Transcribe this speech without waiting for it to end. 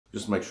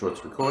Just make sure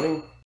it's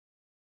recording.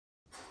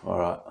 All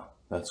right,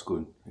 that's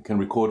good. It can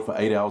record for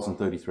 8 hours and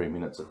 33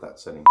 minutes at that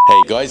setting.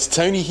 Hey guys,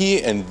 Tony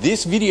here, and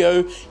this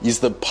video is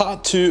the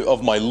part 2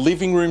 of my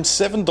living room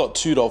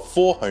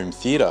 7.2.4 home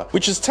theater,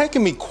 which has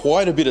taken me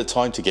quite a bit of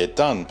time to get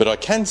done, but I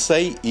can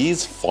say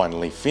is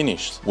finally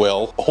finished.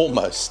 Well,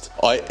 almost.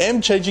 I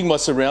am changing my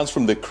surrounds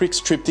from the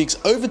Krix triptychs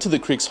over to the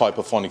Krix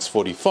Hyperphonics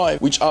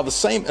 45, which are the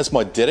same as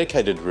my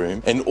dedicated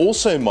room, and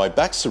also my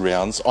back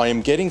surrounds. I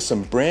am getting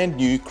some brand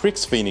new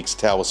Krix Phoenix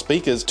Tower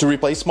speakers to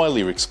replace my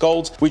Lyrics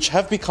Golds, which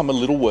have become a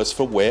little worse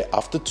for wear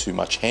after too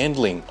much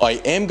handling. I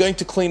am going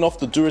to clean off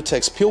the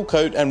Duratex peel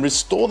coat and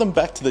restore them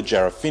back to the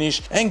Jarrah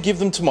finish and give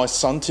them to my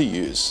son to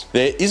use.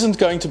 There isn't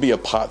going to be a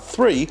part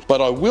 3, but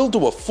I will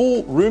do a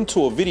full room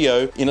tour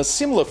video in a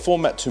similar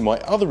format to my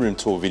other room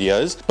tour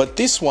videos, but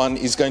this one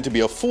is going to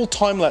be a full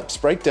time-lapse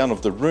breakdown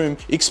of the room,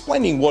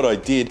 explaining what I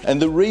did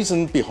and the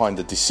reason behind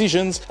the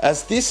decisions,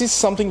 as this is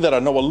something that I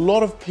know a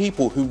lot of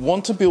people who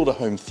want to build a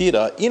home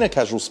theater in a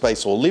casual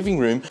space or living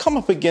room come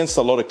up against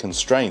a lot of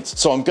constraints.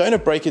 So I'm going to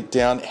break it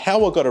down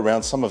how I got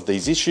around some of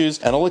these issues,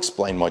 and I'll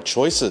explain my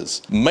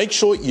choices. Make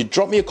sure you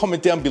drop me a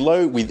comment down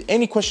below with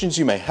any questions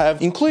you may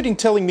have, including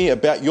telling me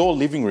about your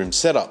living room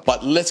setup.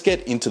 But let's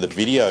get into the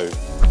video.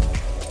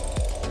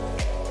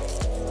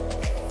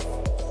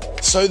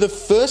 So the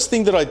first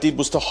thing that I did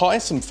was to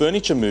hire some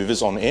furniture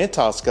movers on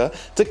Airtasker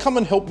to come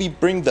and help me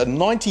bring the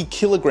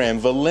 90kg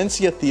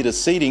Valencia theatre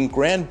seating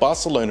Grand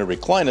Barcelona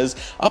recliners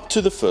up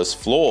to the first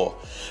floor.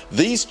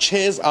 These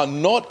chairs are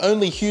not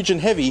only huge and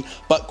heavy,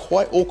 but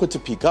quite awkward to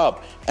pick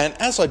up, and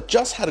as I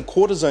just had a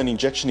cortisone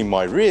injection in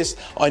my wrist,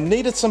 I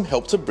needed some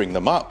help to bring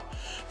them up.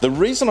 The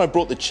reason I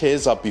brought the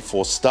chairs up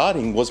before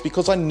starting was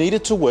because I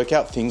needed to work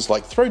out things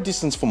like throw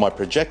distance for my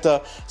projector,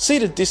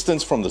 seated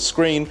distance from the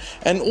screen,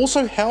 and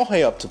also how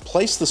high up to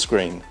place the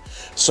screen.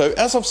 So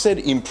as I've said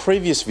in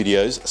previous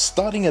videos,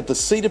 starting at the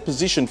seated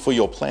position for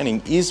your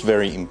planning is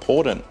very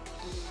important.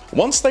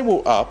 Once they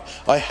were up,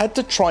 I had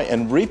to try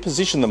and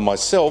reposition them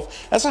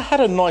myself, as I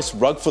had a nice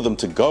rug for them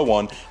to go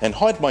on and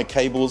hide my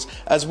cables,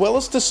 as well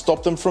as to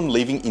stop them from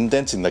leaving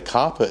indents in the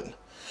carpet.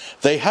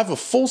 They have a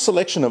full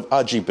selection of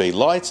RGB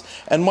lights,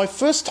 and my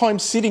first time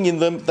sitting in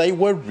them, they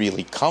were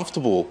really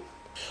comfortable.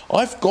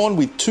 I've gone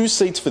with 2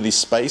 seats for this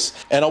space,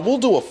 and I will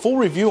do a full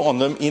review on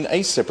them in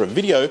a separate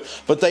video,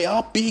 but they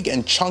are big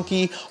and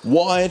chunky,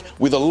 wide,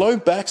 with a low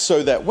back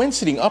so that when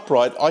sitting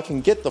upright I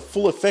can get the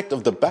full effect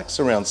of the back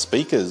surround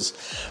speakers.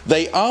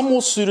 They are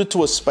more suited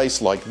to a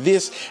space like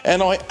this,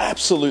 and I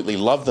absolutely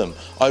love them.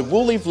 I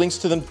will leave links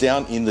to them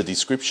down in the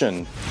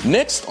description.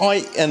 Next,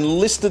 I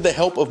enlisted the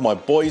help of my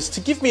boys to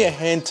give me a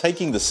hand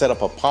taking the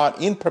setup apart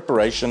in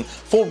preparation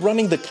for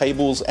running the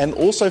cables and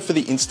also for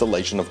the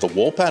installation of the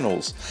wall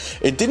panels.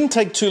 It didn't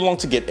take too long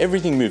to get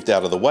everything moved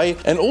out of the way,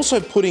 and also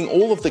putting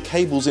all of the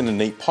cables in a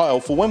neat pile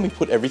for when we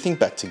put everything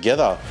back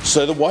together.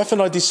 So the wife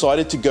and I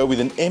decided to go with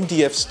an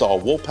MDF style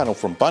wall panel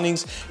from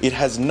Bunnings. It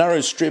has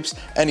narrow strips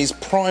and is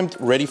primed,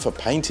 ready for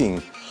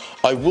painting.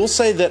 I will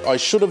say that I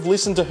should have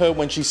listened to her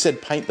when she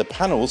said paint the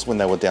panels when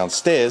they were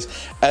downstairs,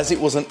 as it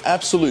was an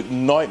absolute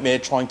nightmare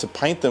trying to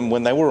paint them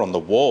when they were on the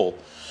wall.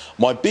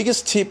 My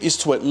biggest tip is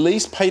to at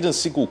least paint a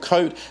single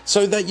coat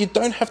so that you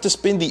don't have to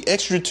spend the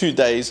extra 2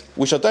 days,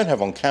 which I don't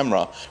have on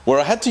camera, where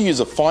I had to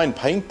use a fine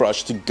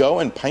paintbrush to go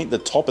and paint the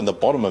top and the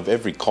bottom of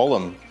every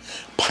column.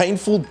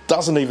 Painful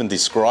doesn't even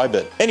describe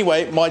it.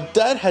 Anyway, my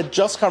dad had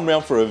just come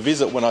round for a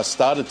visit when I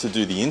started to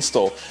do the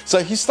install,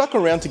 so he stuck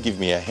around to give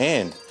me a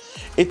hand.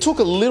 It took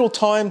a little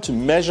time to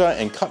measure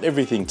and cut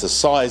everything to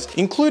size,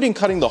 including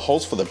cutting the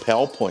holes for the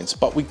power points,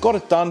 but we got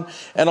it done,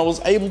 and I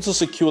was able to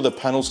secure the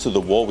panels to the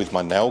wall with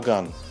my nail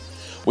gun.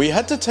 We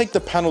had to take the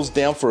panels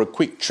down for a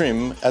quick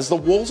trim, as the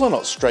walls are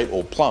not straight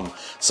or plumb,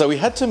 so we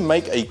had to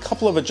make a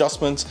couple of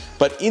adjustments,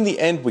 but in the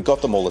end we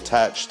got them all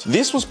attached.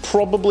 This was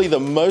probably the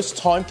most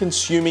time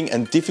consuming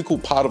and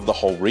difficult part of the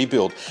whole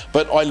rebuild,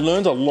 but I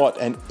learned a lot,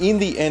 and in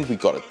the end we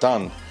got it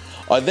done.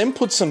 I then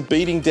put some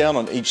beading down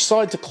on each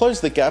side to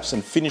close the gaps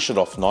and finish it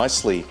off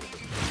nicely.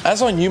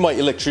 As I knew my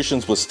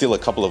electricians were still a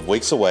couple of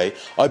weeks away,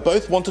 I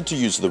both wanted to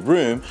use the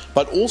room,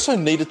 but also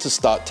needed to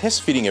start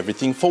test fitting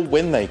everything for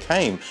when they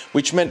came,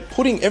 which meant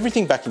putting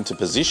everything back into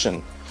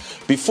position.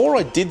 Before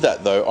I did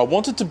that though, I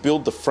wanted to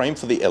build the frame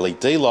for the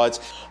LED lights.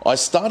 I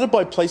started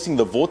by placing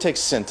the Vortex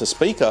center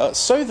speaker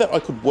so that I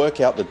could work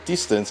out the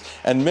distance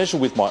and measure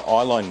with my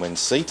eyeline when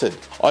seated.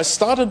 I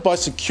started by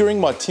securing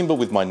my timber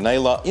with my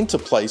nailer into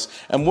place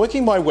and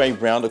working my way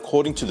round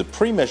according to the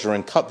pre-measure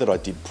and cut that I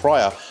did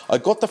prior. I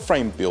got the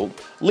frame built,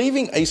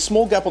 leaving a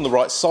small gap on the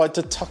right side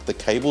to tuck the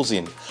cables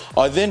in.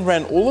 I then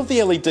ran all of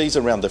the LEDs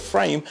around the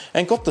frame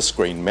and got the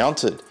screen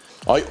mounted.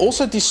 I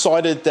also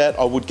decided that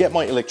I would get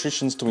my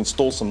electricians to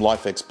install some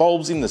LifeX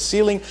bulbs in the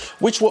ceiling,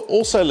 which were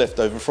also left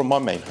over from my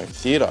main home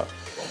theatre.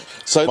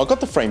 So I got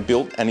the frame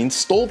built and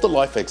installed the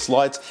LifeX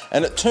lights,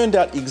 and it turned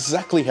out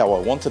exactly how I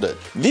wanted it.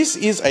 This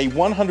is a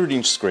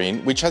 100-inch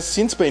screen which has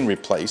since been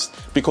replaced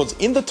because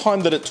in the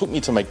time that it took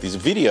me to make this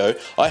video,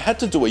 I had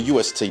to do a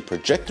UST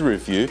projector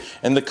review,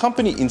 and the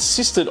company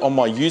insisted on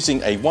my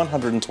using a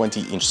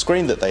 120-inch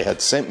screen that they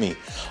had sent me.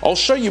 I'll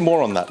show you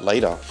more on that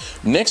later.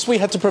 Next, we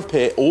had to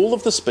prepare all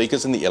of the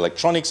speakers and the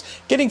electronics,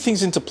 getting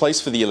things into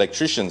place for the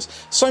electricians.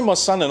 So my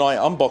son and I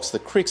unboxed the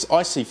Krix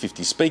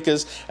IC50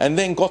 speakers and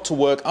then got to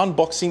work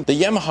unboxing the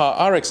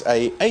Yamaha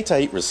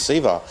RX-A88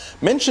 receiver,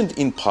 mentioned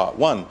in part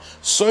 1,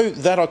 so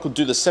that I could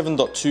do the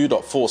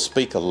 7.2.4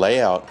 speaker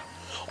layout.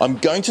 I'm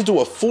going to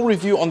do a full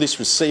review on this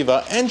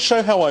receiver and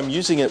show how I'm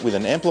using it with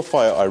an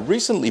amplifier I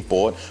recently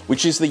bought,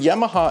 which is the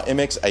Yamaha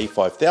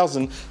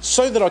MX-A5000,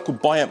 so that I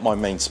could buy out my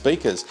main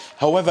speakers.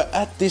 However,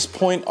 at this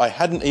point I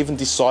hadn't even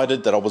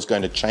decided that I was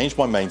going to change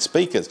my main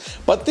speakers,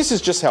 but this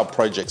is just how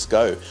projects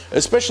go.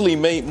 Especially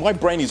me, my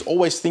brain is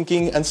always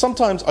thinking, and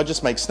sometimes I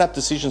just make snap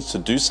decisions to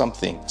do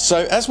something.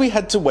 So as we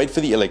had to wait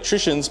for the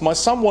electricians, my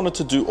son wanted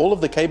to do all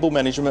of the cable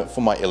management for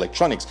my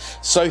electronics,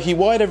 so he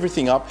wired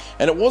everything up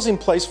and it was in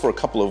place for a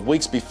couple of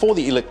weeks before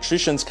the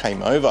electricians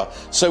came over,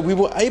 so we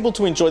were able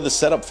to enjoy the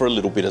setup for a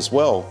little bit as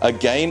well.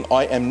 Again,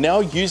 I am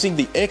now using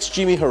the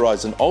XGIMI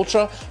Horizon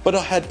Ultra, but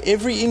I had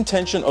every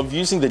intention of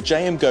using the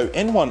JM Go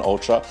N1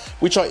 Ultra,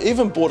 which I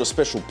even bought a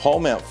special pole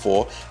mount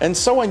for, and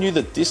so I knew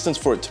the distance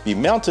for it to be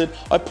mounted.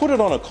 I put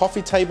it on a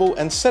coffee table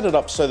and set it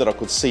up so that I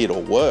could see it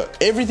all work.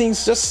 Everything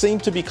just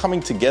seemed to be coming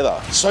together.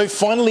 So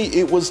finally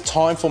it was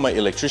time for my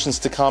electricians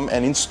to come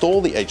and install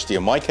the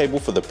HDMI cable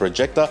for the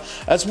projector,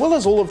 as well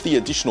as all of the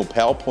additional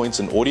power points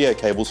and audio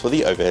cables for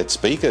the overhead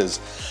speakers.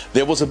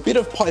 There was a bit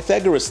of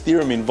Pythagoras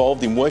theorem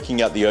involved in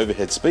working out the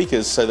overhead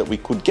speakers so that we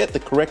could get the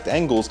correct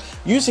angles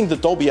using the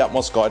Dolby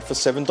Atmos guide for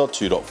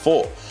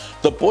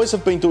 7.2.4. The boys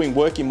have been doing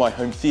work in my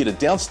home theatre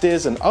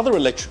downstairs and other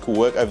electrical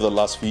work over the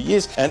last few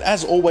years, and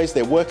as always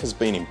their work has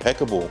been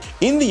impeccable.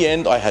 In the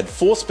end, I had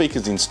 4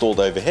 speakers installed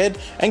overhead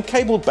and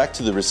cabled back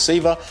to the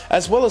receiver,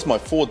 as well as my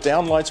 4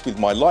 downlights with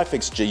my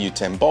LifeX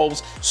GU10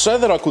 bulbs, so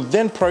that I could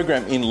then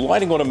program in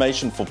lighting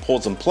automation for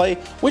pause and play,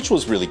 which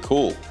was really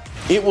cool.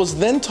 It was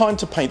then time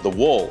to paint the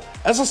wall.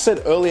 As I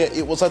said earlier,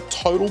 it was a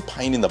total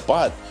pain in the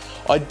butt.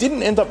 I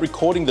didn't end up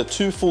recording the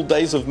 2 full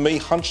days of me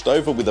hunched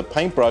over with a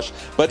paintbrush,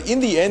 but in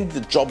the end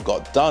the job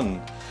got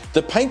done.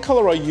 The paint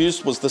colour I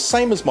used was the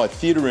same as my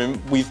theatre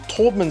room with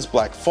Taubman's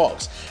Black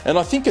Fox, and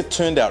I think it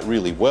turned out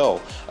really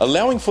well,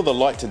 allowing for the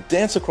light to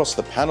dance across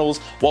the panels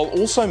while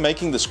also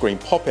making the screen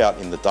pop out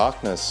in the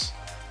darkness.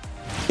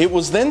 It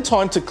was then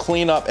time to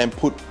clean up and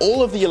put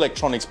all of the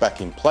electronics back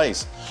in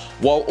place.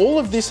 While all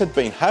of this had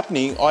been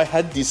happening, I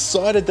had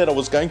decided that I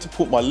was going to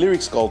put my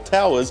Lyrics Gold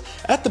towers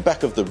at the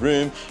back of the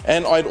room,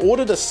 and I'd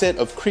ordered a set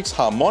of Krix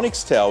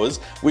Harmonix towers,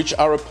 which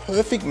are a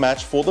perfect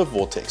match for the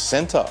Vortex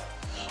Center.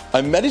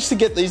 I managed to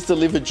get these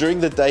delivered during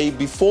the day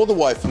before the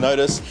wife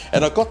noticed,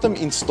 and I got them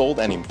installed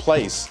and in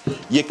place.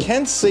 You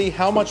can see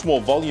how much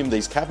more volume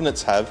these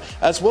cabinets have,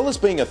 as well as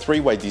being a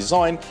 3-way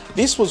design.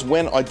 This was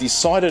when I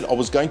decided I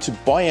was going to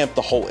bi-amp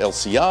the whole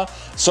LCR,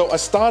 so I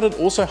started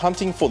also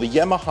hunting for the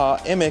Yamaha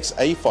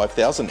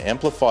MX-A5000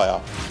 amplifier.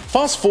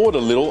 Fast forward a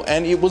little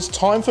and it was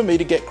time for me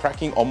to get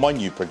cracking on my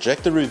new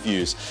projector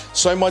reviews.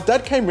 So my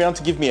dad came round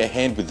to give me a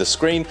hand with the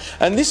screen,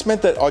 and this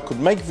meant that I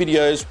could make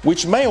videos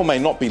which may or may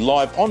not be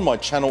live on my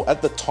channel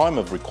at the time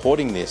of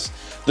recording this.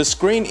 The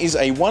screen is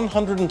a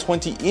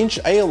 120-inch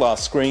ALR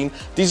screen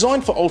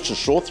designed for ultra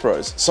short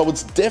throws, so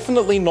it's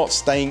definitely not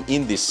staying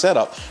in this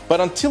setup, but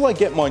until I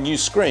get my new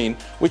screen,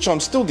 which I'm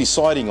still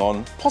deciding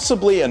on,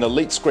 possibly an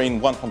Elite Screen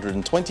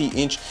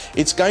 120-inch,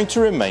 it's going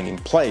to remain in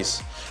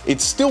place. It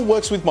still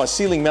works with my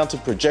ceiling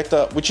mounted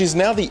projector, which is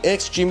now the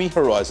XGIMI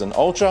Horizon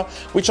Ultra,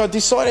 which I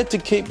decided to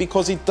keep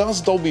because it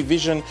does Dolby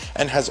Vision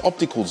and has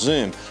optical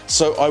zoom,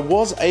 so I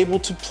was able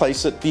to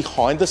place it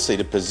behind the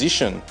seated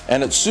position.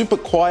 And it's super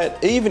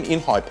quiet, even in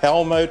high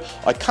power mode,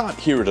 I can't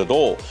hear it at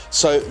all.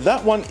 So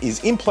that one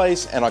is in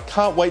place, and I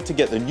can't wait to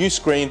get the new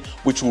screen,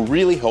 which will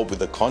really help with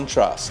the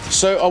contrast.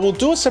 So I will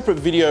do a separate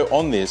video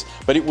on this,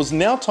 but it was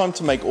now time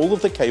to make all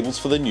of the cables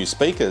for the new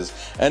speakers.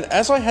 And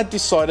as I had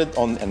decided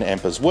on an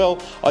amp as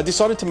well, I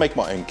decided to make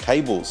my own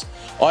cables.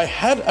 I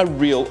had a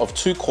reel of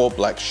 2-core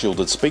black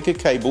shielded speaker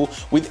cable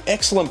with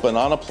excellent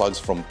banana plugs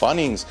from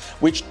Bunnings,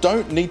 which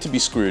don't need to be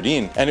screwed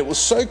in, and it was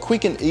so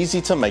quick and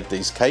easy to make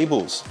these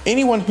cables.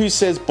 Anyone who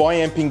says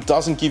bi-amping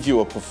doesn't give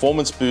you a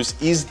performance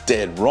boost is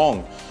dead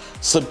wrong.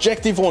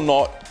 Subjective or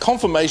not,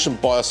 confirmation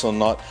bias or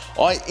not,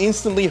 I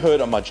instantly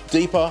heard a much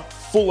deeper,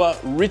 fuller,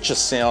 richer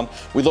sound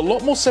with a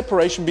lot more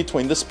separation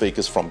between the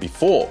speakers from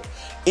before.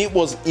 It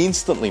was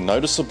instantly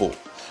noticeable.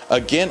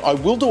 Again, I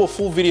will do a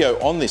full video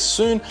on this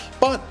soon,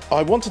 but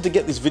I wanted to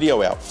get this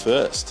video out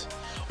first.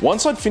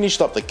 Once I'd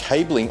finished up the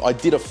cabling, I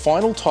did a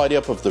final tidy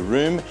up of the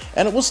room,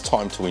 and it was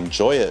time to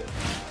enjoy it.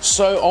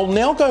 So I'll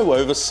now go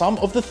over some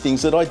of the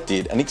things that I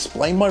did and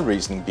explain my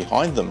reasoning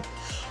behind them.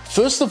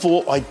 First of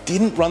all, I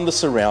didn't run the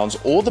surrounds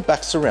or the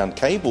back surround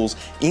cables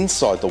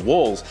inside the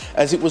walls,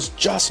 as it was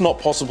just not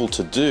possible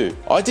to do.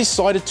 I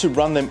decided to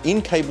run them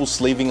in cable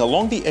sleeving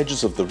along the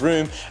edges of the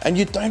room, and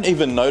you don't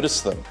even notice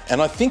them.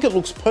 And I think it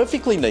looks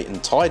perfectly neat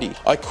and tidy.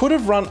 I could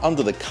have run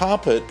under the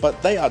carpet, but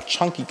they are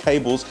chunky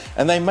cables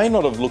and they may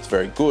not have looked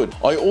very good.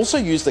 I also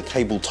used the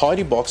cable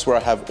tidy box where I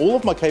have all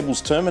of my cables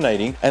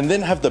terminating and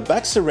then have the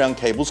back surround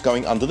cables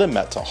going under the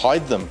mat to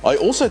hide them. I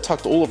also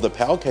tucked all of the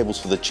power cables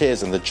for the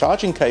chairs and the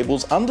charging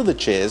cables under the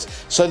chairs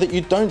so that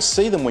you don't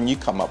see them when you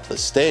come up the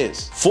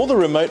stairs. For the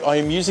remote, I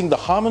am using the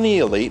Harmony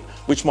Elite,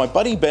 which my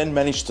buddy Ben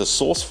managed to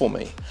source for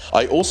me.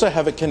 I also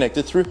have it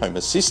connected through Home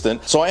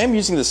Assistant, so I am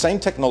using the same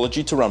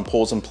technology to run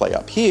pause and play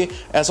up here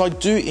as I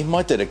do in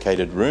my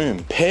dedicated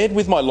room. Paired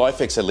with my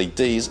LIFX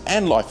LEDs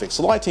and LIFX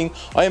lighting,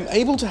 I am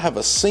able to have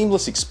a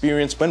seamless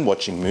experience when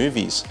watching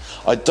movies.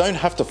 I don't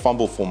have to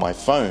fumble for my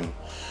phone.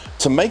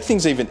 To make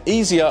things even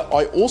easier,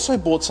 I also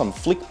bought some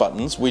flick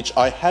buttons, which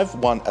I have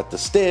one at the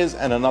stairs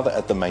and another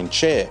at the main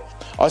chair.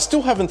 I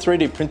still haven't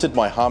 3D printed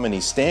my Harmony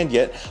stand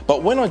yet,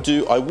 but when I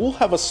do, I will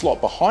have a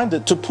slot behind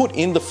it to put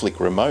in the flick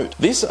remote.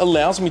 This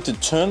allows me to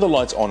turn the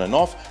lights on and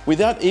off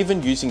without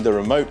even using the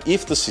remote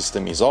if the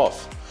system is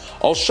off.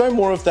 I'll show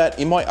more of that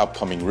in my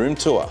upcoming room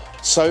tour.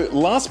 So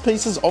last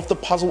pieces of the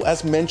puzzle,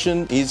 as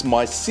mentioned, is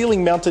my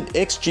ceiling mounted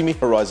XGIMI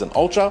Horizon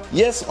Ultra.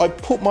 Yes, I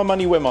put my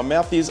money where my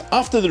mouth is.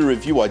 After the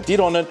review I did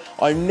on it,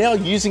 I'm now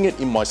using it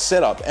in my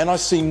setup and I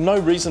see no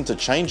reason to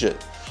change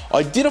it.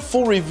 I did a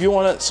full review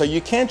on it, so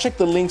you can check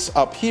the links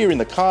up here in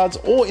the cards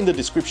or in the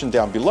description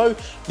down below.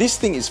 This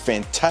thing is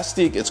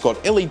fantastic. It's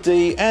got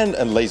LED and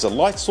a laser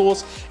light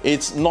source.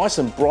 It's nice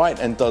and bright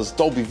and does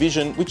Dolby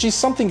Vision, which is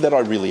something that I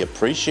really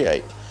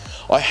appreciate.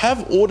 I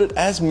have ordered,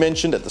 as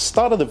mentioned at the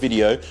start of the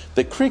video,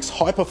 the Krix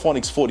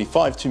Hyperphonics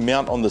 45 to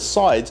mount on the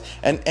sides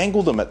and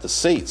angle them at the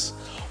seats.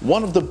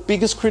 One of the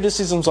biggest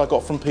criticisms I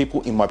got from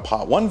people in my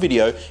part 1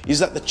 video is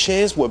that the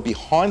chairs were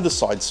behind the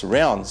side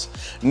surrounds.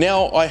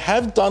 Now, I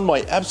have done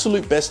my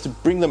absolute best to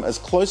bring them as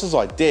close as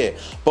I dare,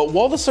 but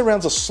while the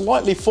surrounds are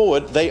slightly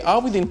forward, they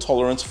are within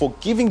tolerance for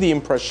giving the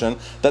impression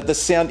that the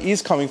sound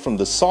is coming from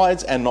the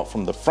sides and not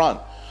from the front.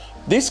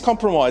 This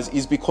compromise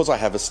is because I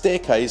have a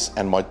staircase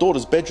and my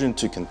daughter's bedroom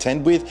to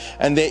contend with,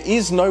 and there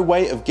is no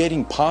way of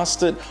getting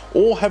past it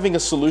or having a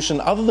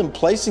solution other than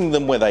placing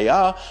them where they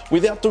are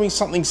without doing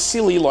something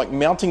silly like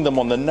mounting them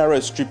on the narrow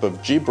strip of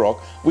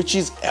gibrock, which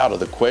is out of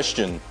the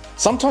question.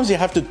 Sometimes you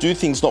have to do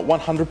things not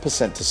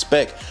 100% to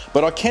spec,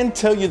 but I can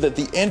tell you that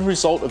the end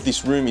result of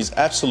this room is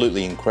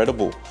absolutely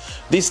incredible.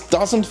 This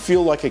doesn't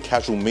feel like a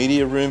casual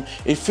media room,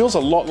 it feels a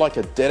lot like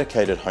a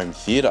dedicated home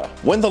theatre.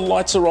 When the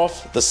lights are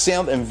off, the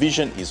sound and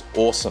vision is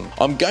awesome.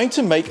 I'm going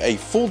to make a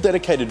full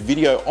dedicated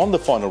video on the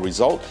final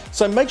result,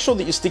 so make sure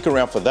that you stick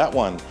around for that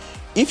one.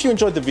 If you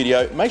enjoyed the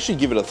video, make sure you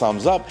give it a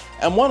thumbs up,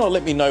 and why not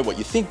let me know what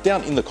you think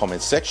down in the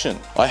comments section.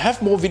 I have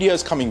more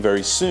videos coming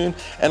very soon,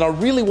 and I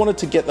really wanted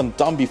to get them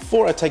done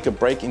before I take a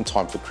break in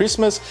time for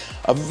Christmas.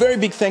 A very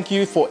big thank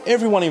you for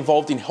everyone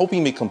involved in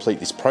helping me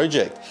complete this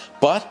project.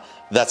 But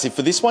that's it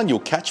for this one. You'll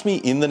catch me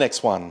in the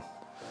next one.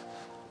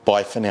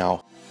 Bye for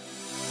now.